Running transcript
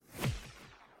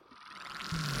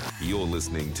You're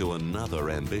listening to another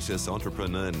ambitious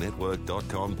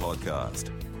entrepreneurnetwork.com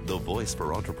podcast, the voice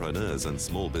for entrepreneurs and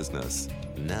small business.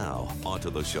 Now, onto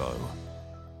the show.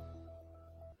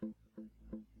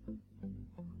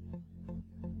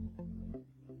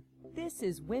 This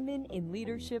is Women in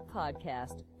Leadership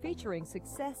Podcast, featuring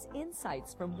success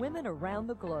insights from women around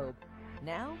the globe.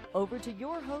 Now, over to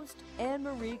your host,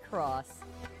 Anne-Marie Cross.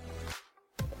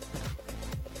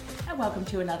 And welcome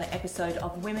to another episode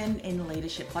of Women in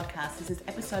Leadership Podcast. This is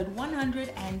episode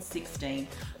 116,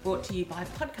 brought to you by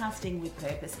Podcasting with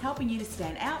Purpose, helping you to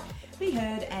stand out, be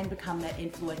heard, and become that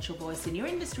influential voice in your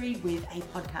industry with a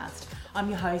podcast. I'm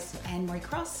your host, Anne-Marie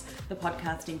Cross, the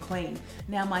podcasting queen.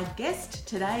 Now, my guest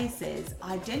today says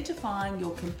identifying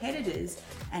your competitors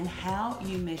and how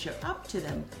you measure up to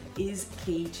them is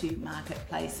key to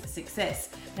marketplace success.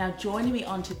 Now, joining me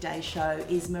on today's show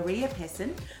is Maria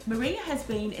Pessin. Maria has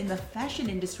been in the fashion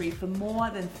industry for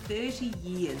more than 30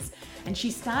 years, and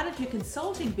she started her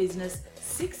consulting business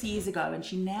 6 years ago, and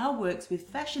she now works with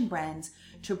fashion brands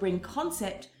to bring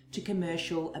concept to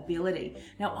commercial ability.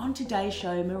 Now, on today's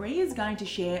show, Maria is going to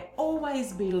share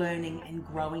always be learning and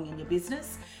growing in your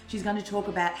business. She's going to talk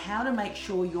about how to make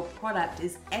sure your product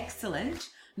is excellent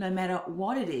no matter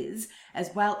what it is,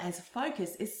 as well as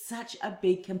focus is such a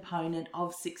big component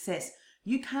of success.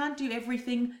 You can't do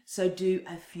everything, so do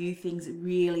a few things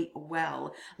really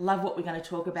well. Love what we're going to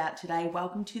talk about today.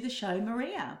 Welcome to the show,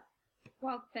 Maria.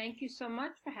 Well, thank you so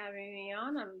much for having me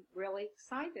on. I'm really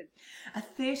excited. A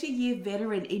 30-year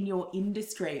veteran in your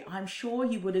industry, I'm sure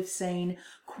you would have seen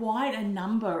quite a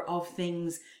number of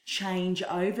things change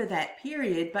over that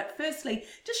period. But firstly,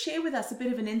 just share with us a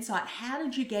bit of an insight. How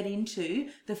did you get into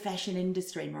the fashion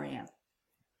industry, Maria?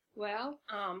 Well,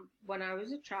 when I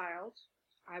was a child,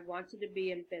 I wanted to be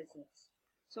in business.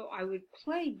 So I would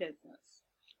play business.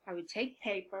 I would take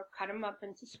paper, cut them up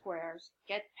into squares,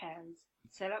 get pens,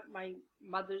 set up my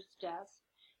mother's desk,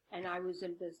 and I was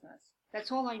in business.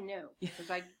 That's all I knew,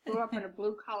 because I grew up in a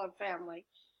blue-collar family,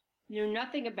 knew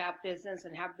nothing about business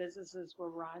and how businesses were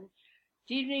run,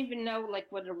 didn't even know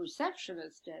what a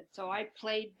receptionist did. So I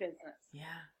played business. Yeah.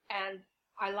 And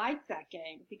I liked that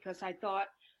game because I thought,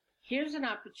 here's an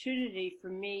opportunity for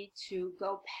me to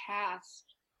go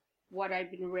past what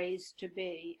I've been raised to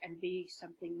be and be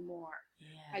something more.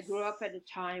 Yes. I grew up at a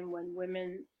time when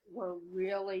women were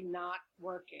really not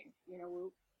working. You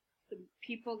know, the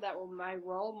people that were my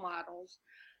role models,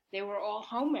 they were all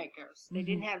homemakers. They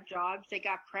didn't have jobs. They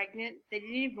got pregnant. They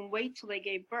didn't even wait till they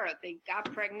gave birth. They got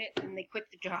pregnant and they quit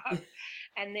the job.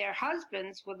 And their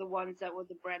husbands were the ones that were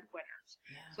the breadwinners.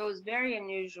 Yeah. So it was very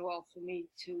unusual for me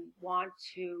to want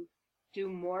to do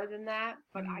more than that,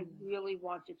 but I really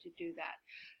wanted to do that.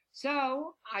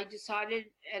 So I decided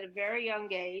at a very young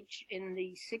age in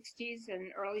the 60s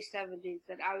and early 70s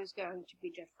that I was going to be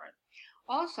different.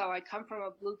 Also, I come from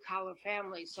a blue-collar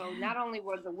family, so not only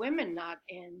were the women not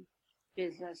in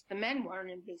business, the men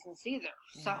weren't in business either.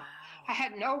 So I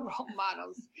had no role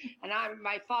models. And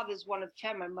my father's one of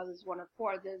 10, my mother's one of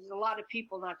 4. There's a lot of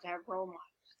people not to have role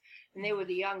models. And they were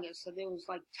the youngest, so there was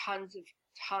tons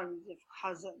of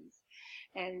cousins.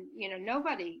 And,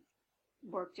 nobody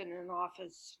worked in an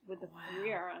office with a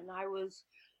career, and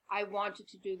I wanted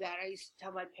to do that. I used to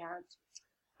tell my parents,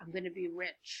 I'm going to be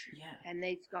rich. Yeah. And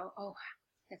they'd go, oh,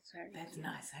 that's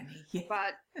nice, honey. Yeah.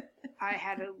 But I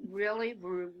had a really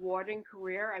rewarding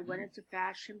career. I went into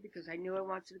fashion because I knew I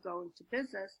wanted to go into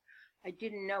business. I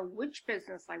didn't know which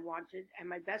business I wanted, and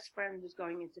my best friend was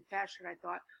going into fashion. I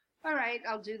thought, all right,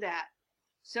 I'll do that.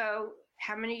 So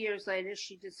how many years later,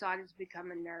 she decided to become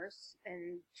a nurse,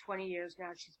 and 20 years now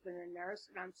she's been a nurse,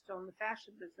 and I'm still in the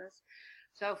fashion business.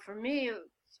 So for me,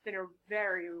 it's been a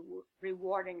very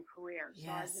rewarding career. So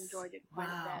yes. I've enjoyed it quite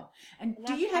a bit. And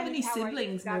do you have any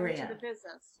siblings, Maria? Into the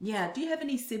business. Yeah. Do you have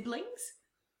any siblings?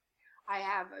 I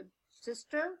have a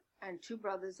sister and 2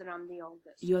 brothers, and I'm the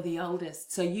oldest. You're the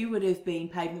oldest. So you would have been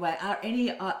paving the way. Are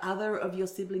any other of your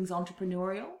siblings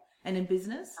entrepreneurial and in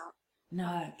business?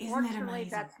 No. Isn't that amazing?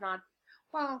 That's not,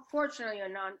 well, fortunately or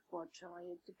unfortunately,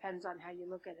 it depends on how you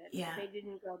look at it. Yeah. They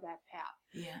didn't go that path.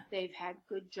 Yeah. They've had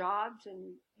good jobs,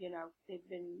 and, they've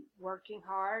been working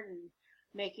hard and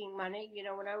making money.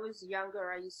 When I was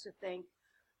younger, I used to think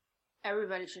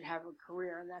everybody should have a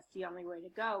career, and that's the only way to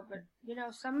go. But,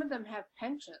 some of them have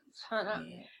pensions. Yeah.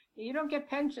 You don't get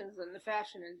pensions in the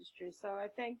fashion industry. So I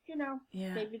think,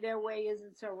 maybe their way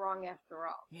isn't so wrong after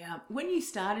all. Yeah. When you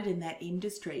started in that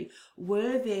industry,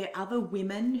 were there other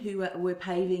women who were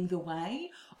paving the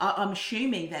way? I'm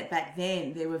assuming that back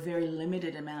then there were very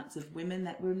limited amounts of women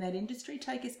that were in that industry.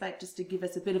 Take us back just to give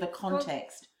us a bit of a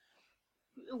context.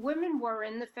 women were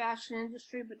in the fashion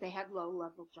industry, but they had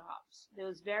low-level jobs. There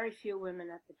was very few women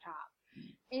at the top.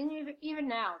 And even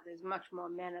now, there's much more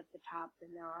men at the top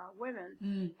than there are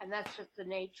women. And that's just the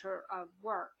nature of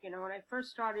work. You know, when I first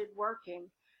started working,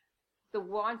 the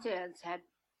want ads had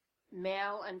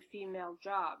male and female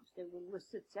jobs. They were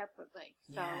listed separately.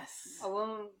 So a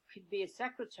woman could be a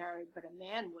secretary, but a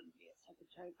man wouldn't be a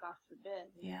secretary, God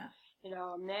forbid. Yeah. You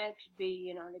know, a man could be,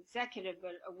 you know, an executive,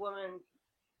 but a woman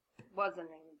wasn't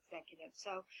an executive.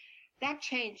 So that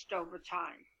changed over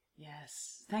time.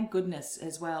 Yes, thank goodness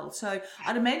as well. So I'd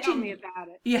Tell imagine, me about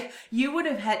it. yeah, you would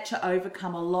have had to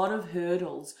overcome a lot of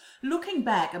hurdles. Looking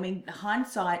back, I mean,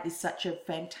 hindsight is such a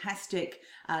fantastic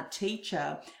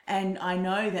teacher, and I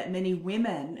know that many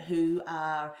women who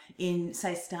are in,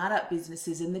 say, startup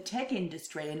businesses in the tech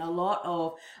industry and a lot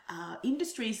of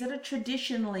industries that are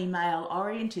traditionally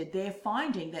male-oriented, they're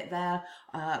finding that there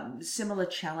are similar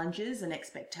challenges and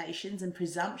expectations and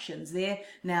presumptions they're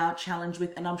now challenged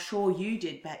with, and I'm sure you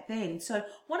did back then. So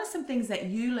what are some things that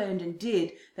you learned and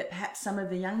did that perhaps some of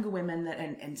the younger women that,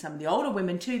 and some of the older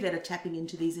women too, that are tapping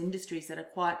into these industries that are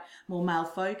quite more male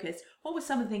focused, what were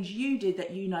some of the things you did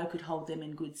that you know could hold them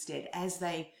in good stead as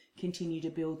they continue to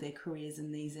build their careers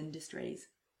in these industries?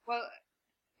 Well,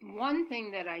 one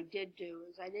thing that I did do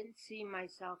is I didn't see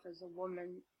myself as a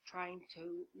woman trying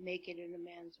to make it in a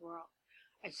man's world.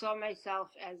 I saw myself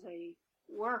as a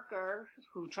worker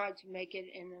who tried to make it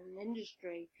in an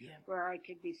industry where I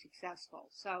could be successful.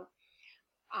 So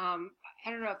I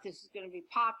don't know if this is going to be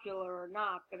popular or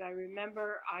not, but I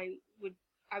remember I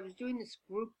was doing this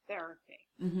group therapy.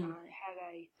 I had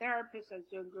a therapist. I was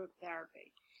doing group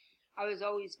therapy. I was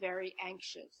always very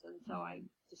anxious, and so I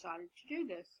decided to do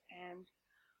this. And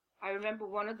I remember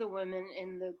one of the women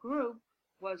in the group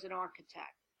was an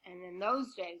architect. And in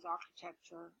those days,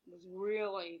 architecture was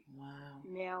really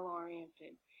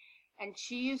male-oriented. And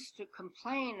she used to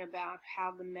complain about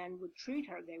how the men would treat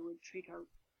her. They would treat her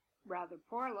rather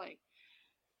poorly.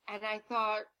 And I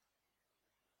thought,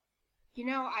 you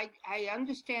know, I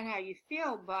understand how you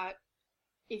feel, but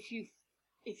if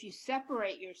you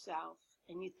separate yourself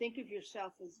and you think of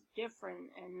yourself as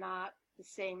different and not the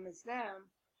same as them,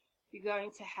 you're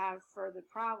going to have further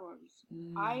problems.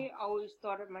 I always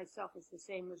thought of myself as the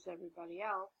same as everybody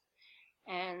else,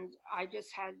 and I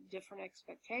just had different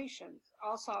expectations.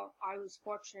 Also, I was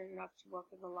fortunate enough to work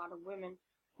with a lot of women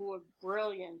who were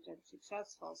brilliant and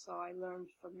successful, so I learned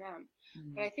from them.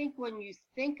 But I think when you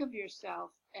think of yourself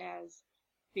as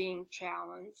being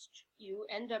challenged, you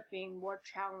end up being more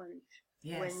challenged.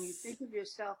 When you think of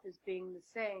yourself as being the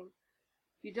same,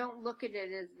 you don't look at it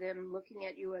as them looking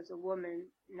at you as a woman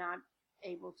not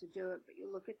able to do it, but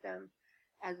you look at them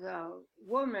as a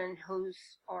woman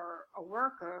or a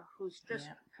worker who's just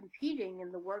competing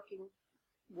in the working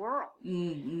world.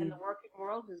 And the working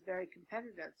world is very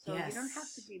competitive. So you don't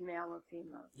have to be male or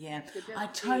female. Yeah, I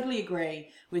totally agree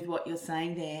with what you're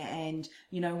saying there. And,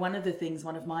 you know, one of the things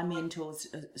one of my mentors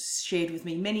shared with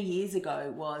me many years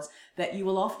ago was that you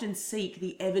will often seek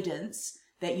the evidence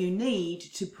that you need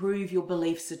to prove your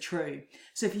beliefs are true.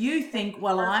 So if you think,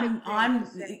 well,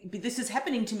 this is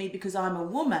happening to me because I'm a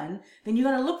woman, then you're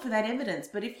going to look for that evidence.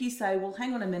 But if you say, well,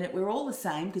 hang on a minute, we're all the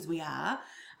same, because we are.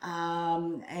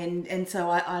 And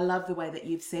so I love the way that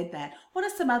you've said that. What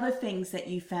are some other things that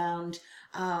you found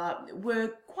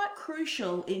were quite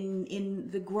crucial in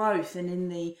the growth and in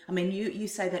the, I mean, you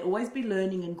say that always be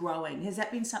learning and growing. Has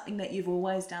that been something that you've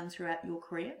always done throughout your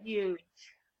career? Huge.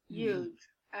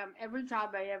 Every job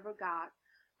I ever got,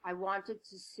 I wanted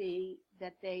to see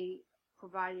that they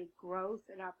provided growth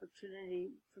and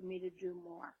opportunity for me to do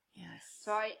more.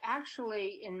 So I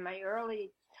actually, in my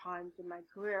early times in my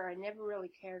career, I never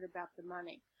really cared about the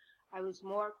money. I was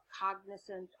more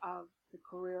cognizant of the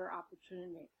career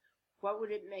opportunity. What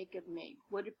would it make of me?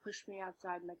 Would it push me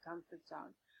outside my comfort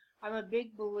zone? I'm a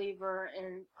big believer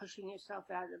in pushing yourself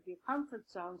out of your comfort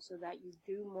zone so that you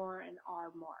do more and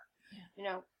are more. You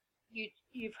know,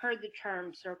 you've heard the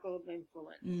term circle of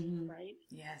influence, right?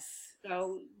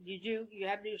 So you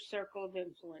have your circle of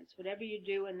influence. Whatever you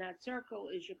do in that circle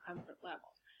is your comfort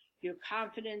level. You're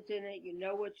confident in it, you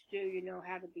know what to do, you know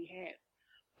how to behave.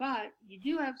 But you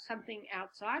do have something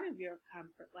outside of your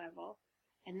comfort level,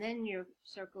 and then your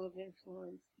circle of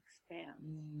influence expands.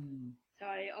 So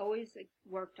I always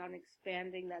worked on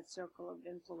expanding that circle of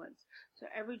influence. So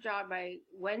every job I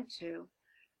went to,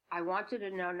 I wanted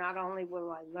to know not only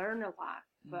will I learn a lot,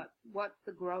 but what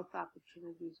the growth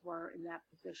opportunities were in that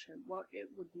position, what it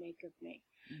would make of me.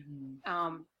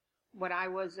 when I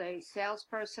was a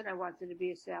salesperson, I wanted to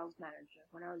be a sales manager.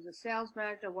 When I was a sales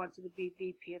manager, I wanted to be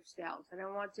VP of sales, and I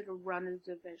wanted to run a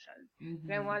division,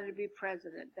 and I wanted to be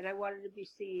president, and I wanted to be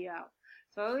CEO.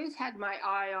 So I always had my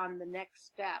eye on the next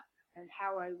step and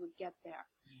how I would get there.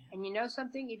 Yeah. And you know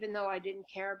something? Even though I didn't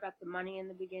care about the money in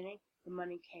the beginning, the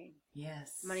money came.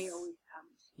 Yes. Money always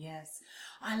comes. Yes.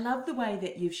 I love the way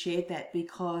that you've shared that,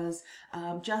 because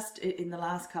just in the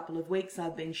last couple of weeks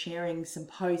I've been sharing some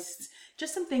posts,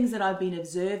 just some things that I've been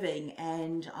observing.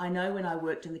 And I know when I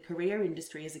worked in the career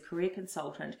industry as a career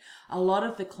consultant, a lot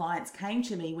of the clients came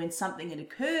to me when something had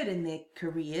occurred in their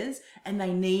careers and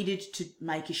they needed to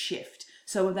make a shift.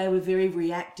 So they were very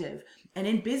reactive. And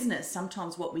in business,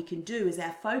 sometimes what we can do is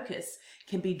our focus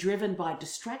can be driven by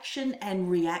distraction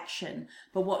and reaction.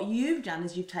 But what you've done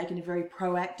is you've taken a very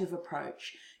proactive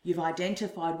approach. You've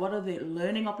identified what are the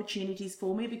learning opportunities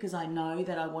for me, because I know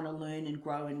that I want to learn and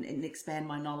grow and expand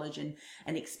my knowledge and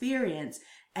experience.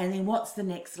 And then what's the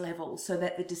next level, so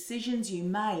that the decisions you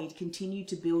made continue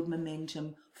to build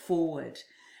momentum forward.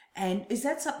 And is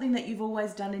that something that you've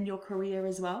always done in your career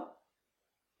as well?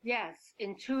 Yes,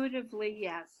 intuitively,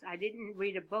 yes. I didn't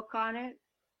read a book on it,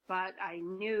 but I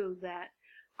knew that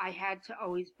I had to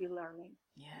always be learning.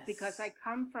 Yes. Because I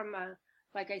come from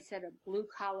like I said, a blue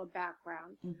collar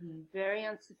background, very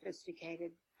unsophisticated.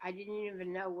 I didn't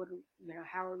even know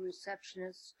how a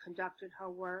receptionist conducted her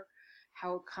work,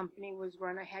 how a company was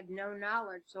run. I had no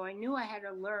knowledge. So I knew I had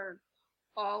to learn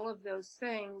all of those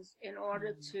things in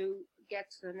order to get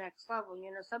to the next level.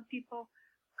 You know, some people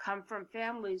come from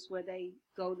families where they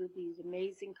go to these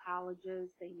amazing colleges,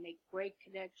 they make great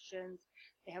connections,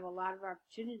 they have a lot of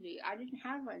opportunity. I didn't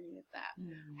have any of that.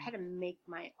 I had to make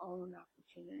my own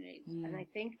opportunities. And I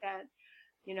think that,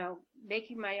 you know,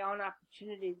 making my own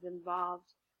opportunities involved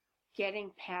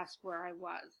getting past where I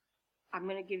was. I'm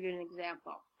going to give you an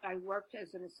example. I worked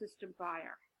as an assistant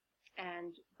buyer,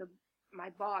 and my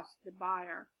boss, the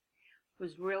buyer,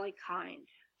 was really kind.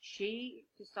 She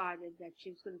decided that she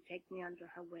was going to take me under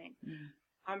her wing.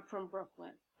 I'm from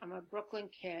Brooklyn. I'm a Brooklyn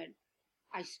kid.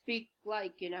 I speak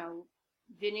like, you know,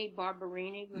 Vinnie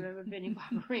Barberini. Remember Vinnie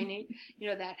Barberini? You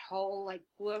know, that whole like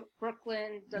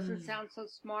Brooklyn, doesn't sound so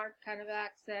smart kind of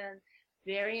accent.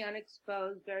 Very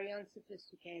unexposed, very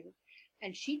unsophisticated.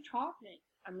 And she taught me.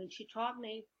 I mean, she taught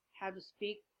me how to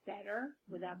speak better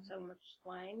without so much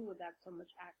slang, without so much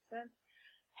accent.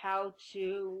 How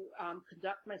to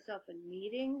conduct myself in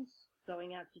meetings,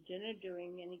 going out to dinner,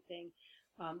 doing anything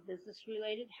business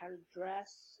related, how to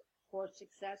dress for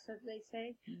success, as they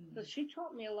say. So she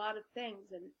taught me a lot of things,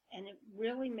 and it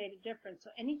really made a difference. So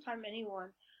anytime anyone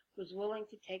was willing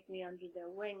to take me under their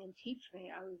wing and teach me,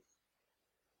 I was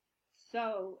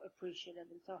so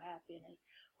appreciative and so happy, and I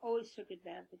always took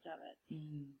advantage of it.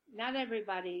 Not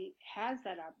everybody has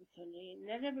that opportunity, and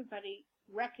not everybody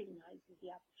recognizes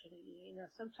the opportunity. You know,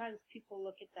 sometimes people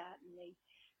look at that and they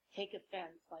take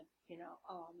offense, like, you know,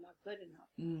 oh, I'm not good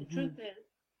enough. The truth is,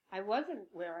 I wasn't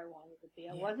where I wanted to be.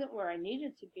 I wasn't where I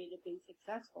needed to be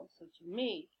successful. So to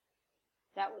me,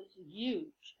 that was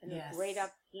huge and a great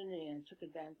opportunity, and I took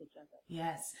advantage of it.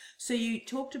 Yes. So you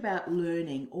talked about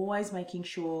learning, always making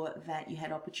sure that you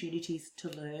had opportunities to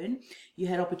learn. You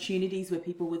had opportunities where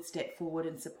people would step forward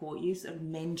and support you, sort of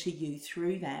mentor you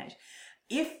through that.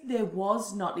 If there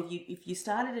was not, if you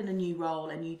started in a new role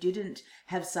and you didn't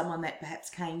have someone that perhaps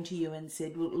came to you and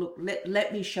said, well, look,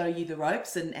 let me show you the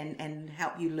ropes and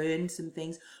help you learn some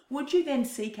things, would you then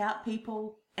seek out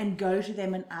people and go to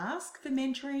them and ask for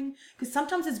mentoring? Because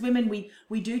sometimes as women,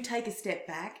 we do take a step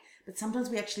back, but sometimes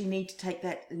we actually need to take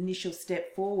that initial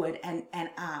step forward and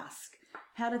ask.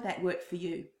 How did that work for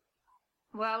you?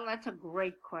 Well, that's a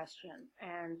great question.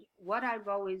 And what I've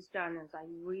always done is I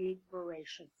read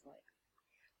voraciously.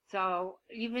 So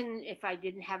even if I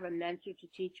didn't have a mentor to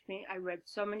teach me, I read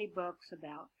so many books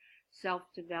about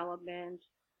self-development,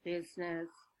 business,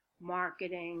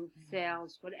 marketing,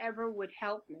 sales, whatever would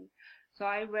help me. So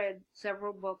I read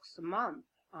several books a month,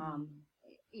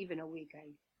 even a week.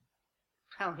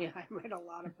 I read a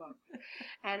lot of books.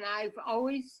 And I've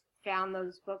always found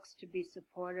those books to be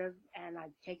supportive, and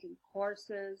I've taken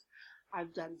courses,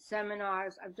 I've done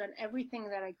seminars, I've done everything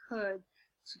that I could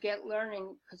to get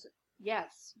learning, because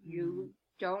yes, you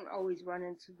don't always run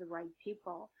into the right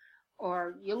people,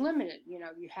 or you're limited. You know,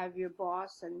 you have your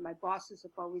boss, and my bosses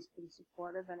have always been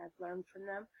supportive, and I've learned from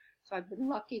them. So I've been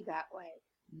lucky that way.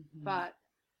 But,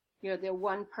 you know, they're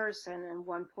one person and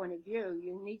one point of view.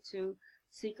 You need to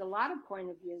seek a lot of point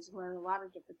of views and learn a lot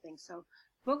of different things. So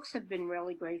books have been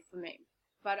really great for me.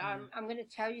 But I'm going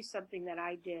to tell you something that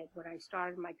I did when I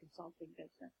started my consulting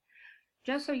business.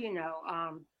 Just so you know,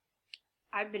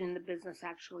 I've been in the business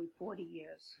actually 40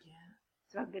 years. Yeah.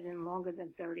 So I've been in longer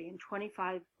than 30, and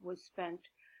 25 was spent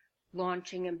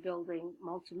launching and building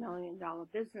multi-million-dollar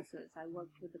businesses. I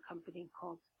worked with a company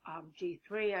called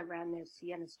G3. I ran their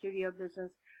Sienna Studio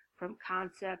business from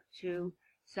concept to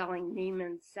selling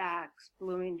Neiman, Saks,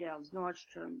 Bloomingdale's,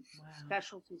 Nordstrom's,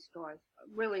 specialty stores,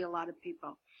 really a lot of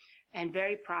people, and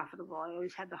very profitable. I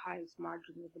always had the highest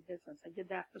margin of the business. I did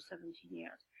that for 17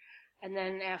 years. And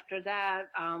then after that,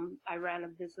 I ran a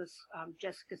business,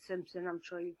 Jessica Simpson, I'm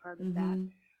sure you've heard of that.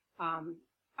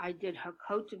 I did her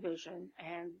coat division,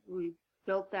 and we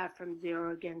built that from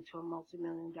zero again to a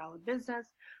multi-million-dollar business.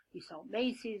 We sold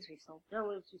Macy's, we sold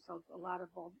Dillard's, we sold a lot of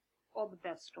all the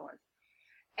best stores.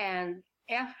 And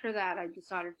after that, I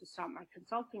decided to start my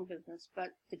consulting business. But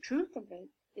the truth of it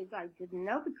is I didn't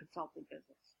know the consulting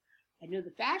business. I knew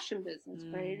the fashion business,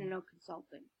 but I didn't know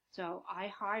consulting. So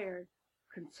I hired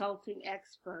consulting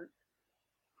expert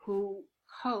who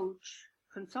coach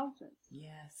consultants.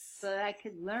 Yes. So that I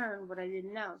could learn what I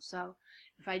didn't know. So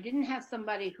if I didn't have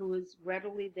somebody who was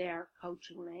readily there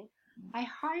coaching me, I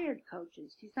hired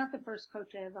coaches. He's not the first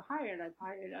coach I ever hired. I've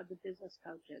hired other business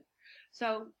coaches.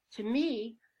 So to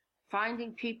me,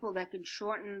 finding people that could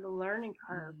shorten the learning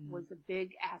curve was a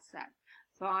big asset.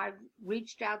 So I've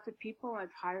reached out to people,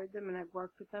 I've hired them, and I've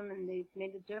worked with them, and they've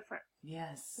made a difference.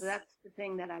 Yes. So that's the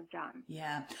thing that I've done.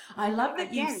 Yeah. I love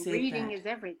that you said reading that. is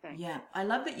everything. Yeah. I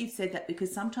love that you've said that,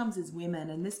 because sometimes as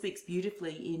women, and this speaks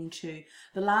beautifully into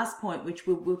the last point, which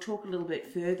we'll talk a little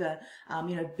bit further,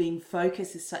 being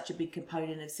focused is such a big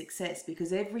component of success,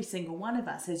 because every single one of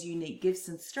us has unique gifts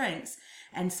and strengths,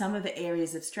 and some of the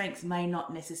areas of strengths may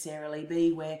not necessarily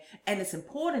be where, and it's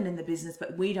important in the business,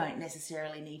 but we don't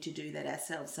necessarily need to do that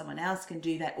ourselves. Someone else can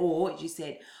do that, or, as you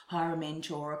said, hire a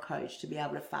mentor or a coach to be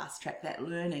able to fast track that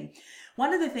learning.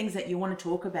 One of the things that you want to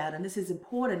talk about, and this is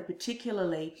important,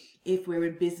 particularly if we're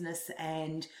in business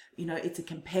and, it's a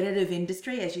competitive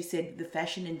industry. As you said, the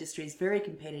fashion industry is very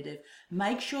competitive.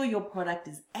 Make sure your product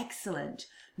is excellent,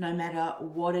 no matter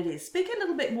what it is. Speak a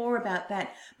little bit more about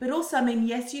that. But also,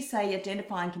 yes, you say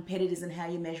identifying competitors and how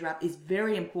you measure up is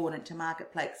very important to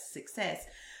marketplace success.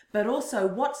 But also,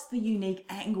 what's the unique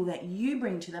angle that you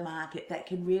bring to the market that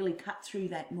can really cut through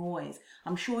that noise?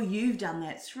 I'm sure you've done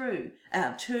that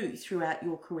too throughout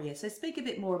your career. So speak a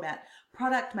bit more about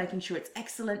product, making sure it's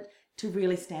excellent to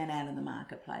really stand out in the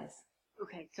marketplace.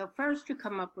 Okay, so first you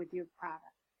come up with your product.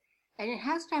 And it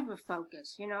has to have a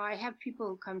focus. I have people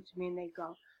who come to me and they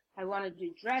go, I want to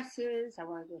do dresses, I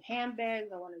want to do handbags,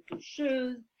 I want to do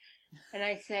shoes. And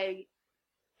I say,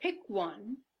 pick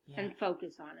one and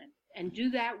focus on it. And do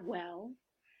that well,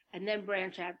 and then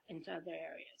branch out into other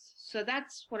areas. So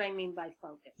that's what I mean by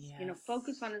focus. Yes.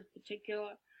 Focus on a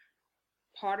particular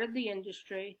part of the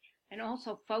industry, and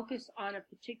also focus on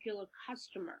a particular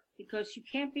customer, because you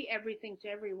can't be everything to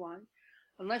everyone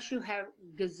unless you have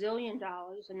gazillion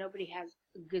dollars, and nobody has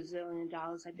a gazillion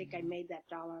dollars. I think I made that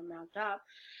dollar amount up.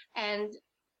 And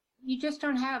you just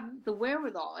don't have the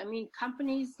wherewithal.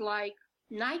 Companies like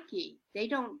Nike, they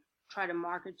don't try to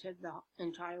market to the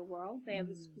entire world. They have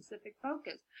a specific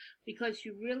focus, because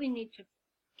you really need to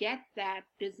get that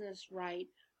business right,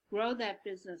 grow that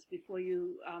business before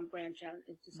you branch out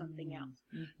into something else.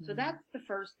 So that's the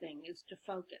first thing, is to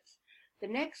focus. The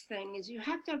next thing is you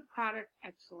have to have product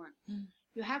excellence.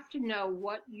 You have to know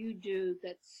what you do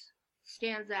that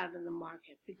stands out in the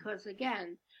market, because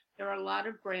again, there are a lot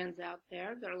of brands out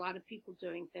there. There are a lot of people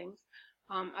doing things.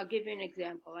 I'll give you an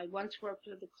example. I once worked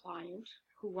with a client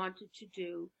who wanted to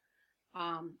do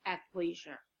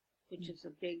athleisure, which was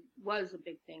a big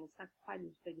thing. It's not quite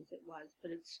as big as it was,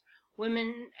 but it's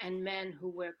women and men who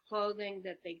wear clothing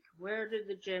that they wear to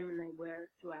the gym and they wear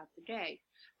throughout the day.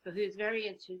 So he was very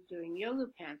into doing yoga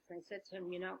pants. And I said to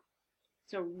him,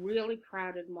 it's a really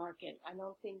crowded market. I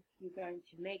don't think you're going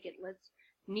to make it. Let's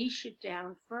niche it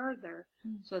down further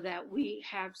so that we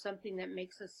have something that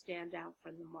makes us stand out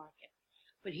from the market.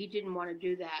 But he didn't want to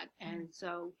do that. And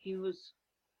so he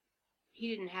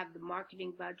didn't have the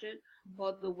marketing budget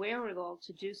or the wherewithal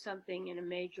to do something in a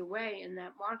major way in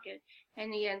that market,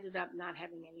 and he ended up not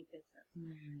having any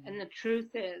business. And the truth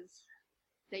is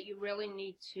that you really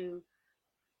need to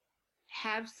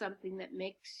have something that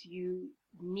makes you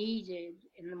needed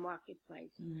in the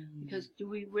marketplace. Because do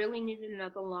we really need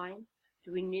another line?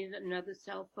 Do we need another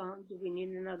cell phone? Do we need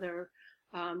another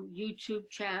YouTube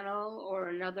channel, or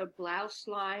another blouse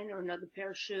line, or another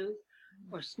pair of shoes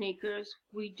or sneakers?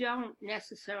 We don't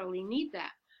necessarily need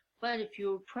that. But if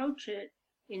you approach it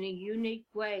in a unique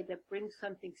way that brings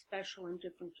something special and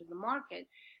different to the market,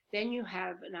 then you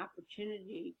have an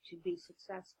opportunity to be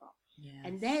successful. Yes.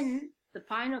 And then the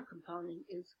final component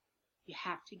is you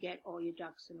have to get all your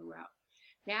ducks in a row.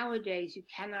 Nowadays, you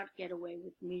cannot get away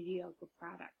with mediocre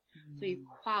product. So your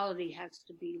quality has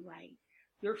to be right.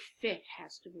 Your fit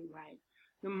has to be right.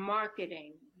 Your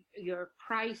marketing, your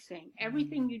pricing,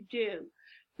 everything you do,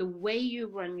 the way you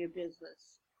run your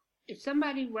business. If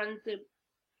somebody runs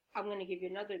I'm going to give you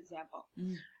another example.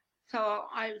 So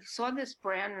I saw this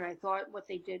brand and I thought what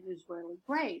they did was really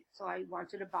great. So I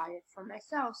wanted to buy it for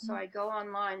myself. So I go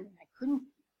online and I couldn't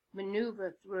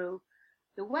maneuver through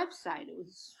the website. It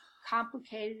was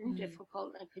complicated and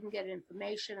difficult. I couldn't get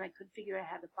information. I couldn't figure out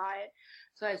how to buy it.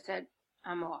 So I said,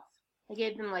 I'm off. I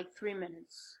gave them like 3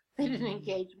 minutes. They didn't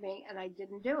engage me and I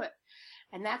didn't do it.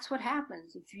 And that's what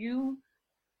happens. If you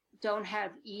don't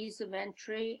have ease of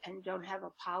entry and don't have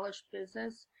a polished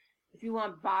business, if you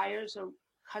want buyers or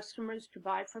customers to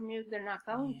buy from you, they're not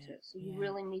going to. So you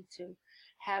really need to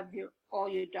have all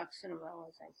your ducks in a row,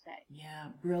 as I say. Yeah,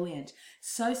 brilliant.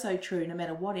 So true. No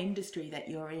matter what industry that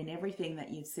you're in, everything that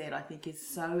you've said, I think, is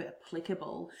so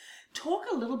applicable. Talk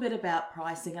a little bit about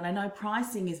pricing. And I know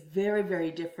pricing is very, very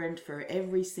different for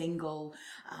every single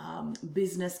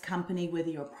business company, whether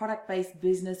you're a product-based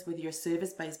business, whether you're a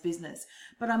service-based business.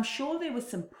 But I'm sure there were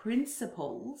some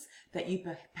principles that you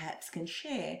perhaps can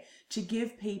share to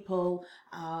give people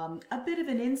a bit of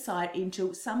an insight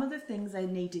into some of the things they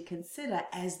need to consider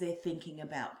as they're thinking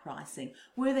about pricing.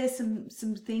 Were there some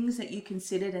things that you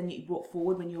considered and you brought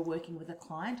forward when you're working with a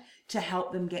client to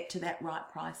help them get to that right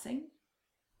pricing?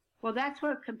 Well, that's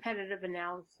where competitive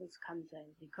analysis comes in,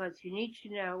 because you need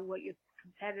to know what your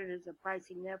competitors are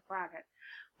pricing their product.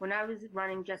 When I was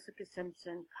running Jessica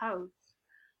Simpson coats,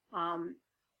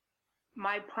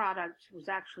 my product was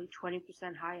actually 20%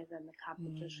 higher than the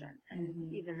competition.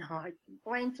 And even though I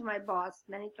complained to my boss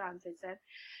many times, I said,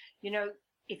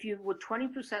 if you were 20%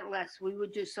 less, we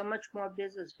would do so much more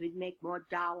business, we'd make more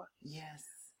dollars. Yes.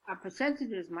 Our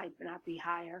percentages might not be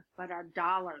higher, but our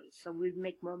dollars, so we'd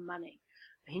make more money.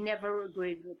 He never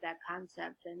agreed with that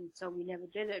concept, and so we never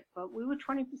did it. But we were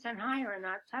 20% higher, and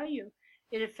I'll tell you,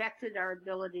 it affected our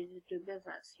ability to do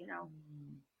business,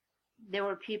 There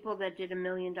were people that did $1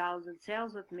 million in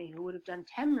sales with me who would have done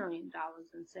 $10 million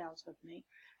in sales with me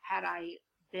had I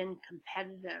been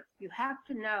competitive. You have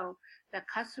to know that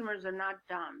customers are not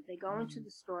dumb. They go into the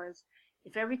stores.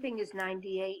 If everything is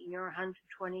 98 and you're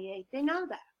 128, they know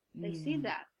that. They see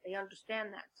that. They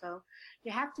understand that. So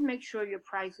you have to make sure your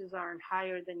prices aren't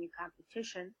higher than your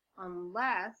competition,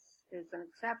 unless there's an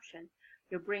exception.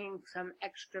 You're bringing some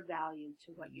extra value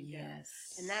to what you do.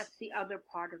 And that's the other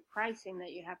part of pricing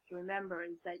that you have to remember,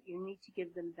 is that you need to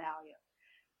give them value.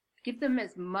 Give them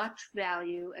as much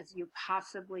value as you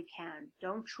possibly can.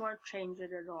 Don't shortchange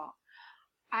it at all.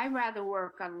 I'd rather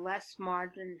work on less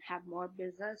margin, have more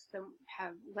business, than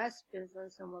have less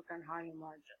business and work on higher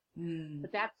margin.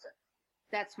 But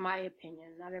that's my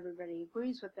opinion. Not everybody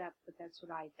agrees with that, but that's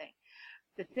what I think.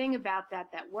 The thing about that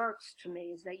works to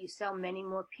me is that you sell many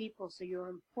more people, so you're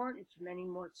important to many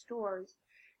more stores.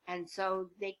 And so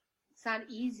it's not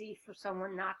easy for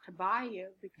someone not to buy you,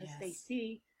 because they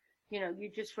see,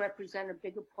 you just represent a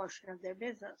bigger portion of their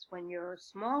business. When you're a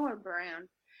smaller brand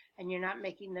and you're not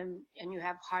making them, and you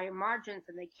have higher margins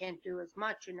and they can't do as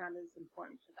much, you're not as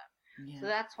important to them. So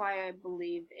that's why I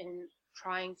believe in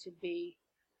trying to be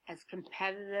as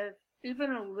competitive,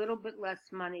 even a little bit less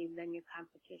money than your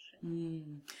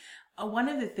competition. One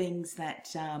of the things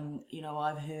that,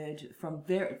 I've heard from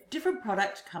very different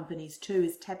product companies too,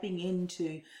 is tapping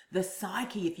into the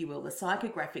psyche, if you will, the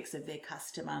psychographics of their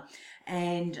customer.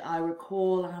 And I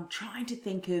recall, and I'm trying to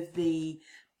think of the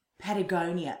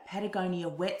Patagonia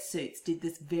wetsuits did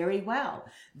this very well.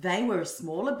 They were a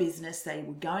smaller business. They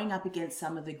were going up against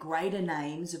some of the greater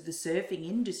names of the surfing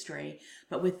industry,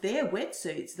 but with their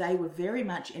wetsuits, they were very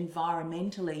much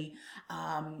environmentally,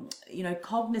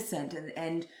 cognizant,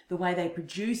 and the way they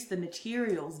produced the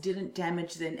materials didn't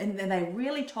damage them. And then they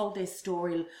really told their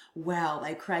story well.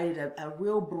 They created a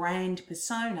real brand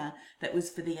persona that was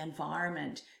for the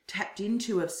environment, tapped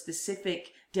into a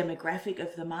specific demographic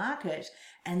of the market,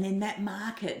 and then that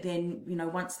market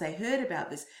once they heard about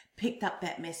this, picked up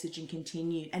that message and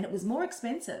continued. And it was more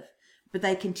expensive, but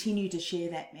they continue to share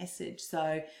that message.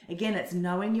 So again, it's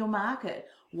knowing your market.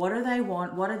 What do they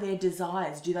want? What are their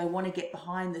desires? Do they want to get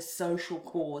behind the social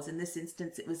cause? In this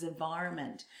instance, it was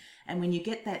environment. And when you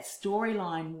get that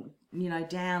storyline,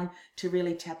 down to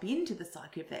really tap into the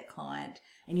psyche of that client,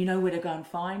 and you know where to go and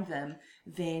find them,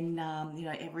 then,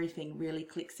 everything really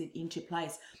clicks it into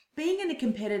place. Being in a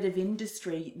competitive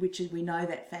industry, which we know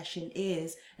that fashion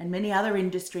is, and many other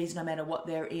industries, no matter what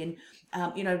they're in,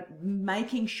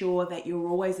 making sure that you're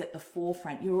always at the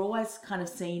forefront, you're always kind of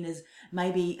seen as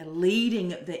maybe leading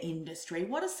the industry.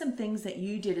 What are some things that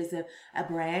you did as a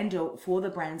brand or for the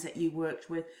brands that you worked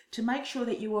with to make sure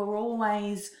that you were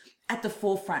always at the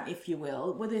forefront, if you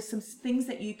will? Were there some things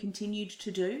that you continued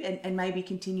to do and maybe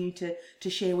continue to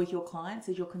share with your clients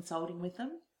as you're consulting with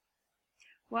them?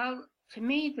 Well, to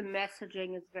me, the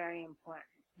messaging is very important.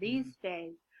 These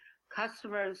days,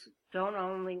 customers don't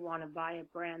only want to buy a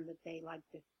brand that they like,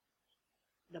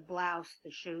 the blouse,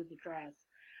 the shoe, the dress.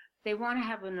 They want to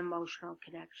have an emotional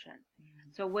connection.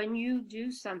 So when you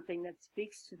do something that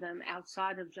speaks to them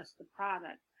outside of just the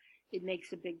product, it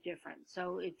makes a big difference.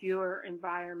 So if you're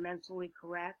environmentally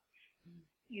correct,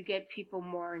 you get people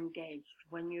more engaged.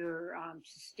 When you're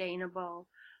sustainable,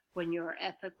 when you're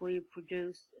ethically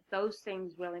produced, those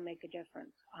things really make a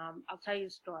difference. I'll tell you a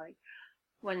story.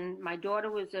 When my daughter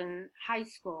was in high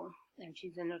school, and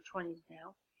she's in her 20s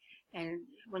now, and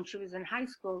when she was in high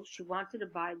school, she wanted to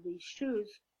buy these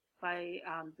shoes by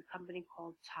the company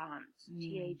called Toms,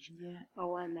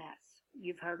 T-H-O-M-S.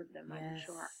 You've heard of them, I'm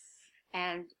sure.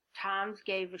 And Toms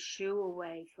gave a shoe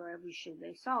away for every shoe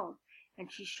they sold. And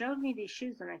she showed me these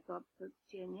shoes, and I thought, but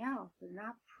Danielle, they're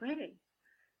not pretty.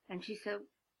 And she said,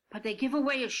 but they give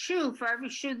away a shoe for every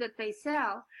shoe that they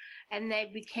sell. And they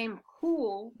became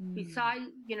cool.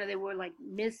 Besides, they were like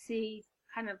Missy,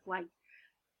 kind of like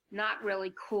not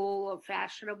really cool or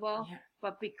fashionable. Yeah.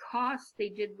 But because they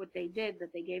did what they did,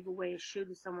 that they gave away a shoe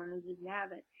to someone who didn't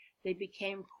have it, they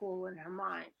became cool in her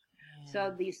mind. Yeah.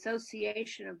 So the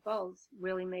association of both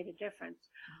really made a difference.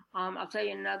 I'll tell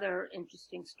you another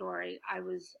interesting story. I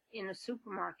was in a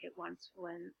supermarket once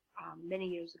many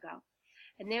years ago.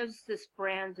 And there's this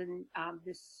brand and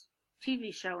this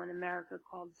TV show in America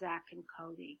called Zack and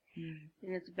Cody. And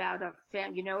it's about a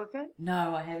family. You know of it?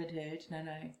 No, I haven't heard.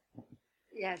 No.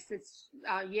 Yes, it's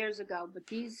years ago. But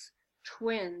these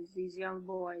twins, these young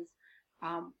boys,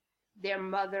 their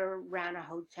mother ran a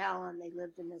hotel and they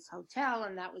lived in this hotel.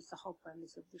 And that was the whole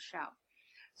premise of the show.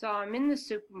 So I'm in the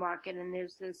supermarket and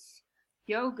there's this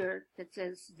yogurt that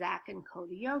says Zack and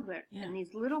Cody yogurt. Yeah. And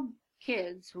these little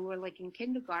kids who were like in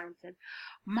kindergarten said,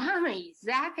 Mommy,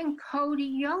 Zack and Cody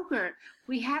yogurt.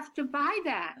 We have to buy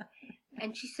that.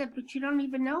 And she said, but you don't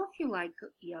even know if you like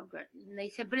yogurt. And they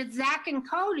said, but it's Zack and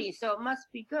Cody, so it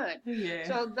must be good. Yeah.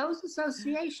 So those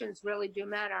associations really do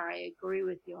matter. I agree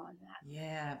with you on that.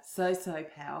 Yeah, so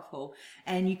powerful.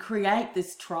 And you create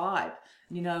this tribe,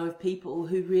 of people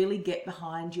who really get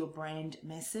behind your brand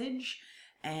message.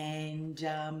 And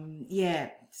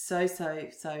so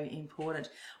important.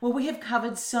 Well, we have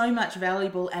covered so much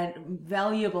valuable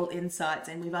insights,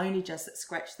 and we've only just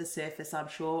scratched the surface, I'm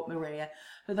sure, Maria.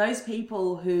 For those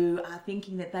people who are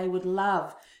thinking that they would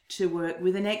love to work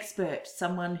with an expert,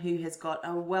 someone who has got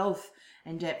a wealth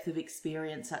and depth of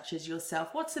experience such as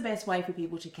yourself, what's the best way for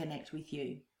people to connect with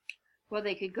you? Well,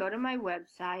 they could go to my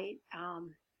website,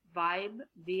 vibe,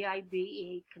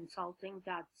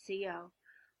 consulting.co.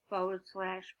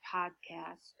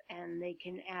 /podcast, and they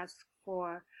can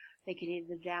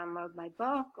either download my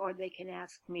book or they can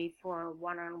ask me for a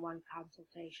one-on-one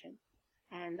consultation,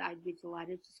 and I'd be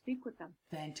delighted to speak with them.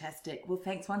 Fantastic. Well,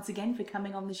 thanks once again for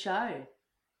coming on the show.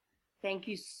 Thank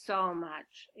you so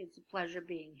much. It's a pleasure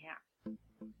being here.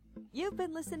 You've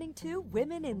been listening to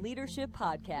Women in Leadership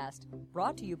Podcast,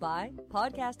 brought to you by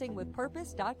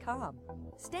podcastingwithpurpose.com.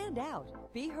 Stand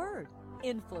out, be heard,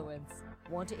 influence.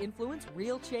 Want to influence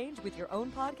real change with your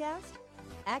own podcast?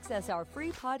 Access our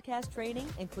free podcast training,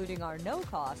 including our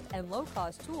no-cost and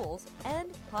low-cost tools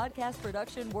and podcast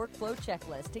production workflow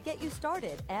checklist to get you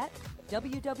started at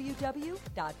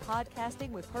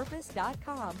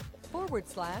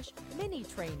www.podcastingwithpurpose.com/mini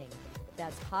training.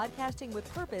 That's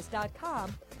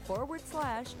podcastingwithpurpose.com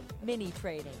 /mini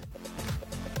training.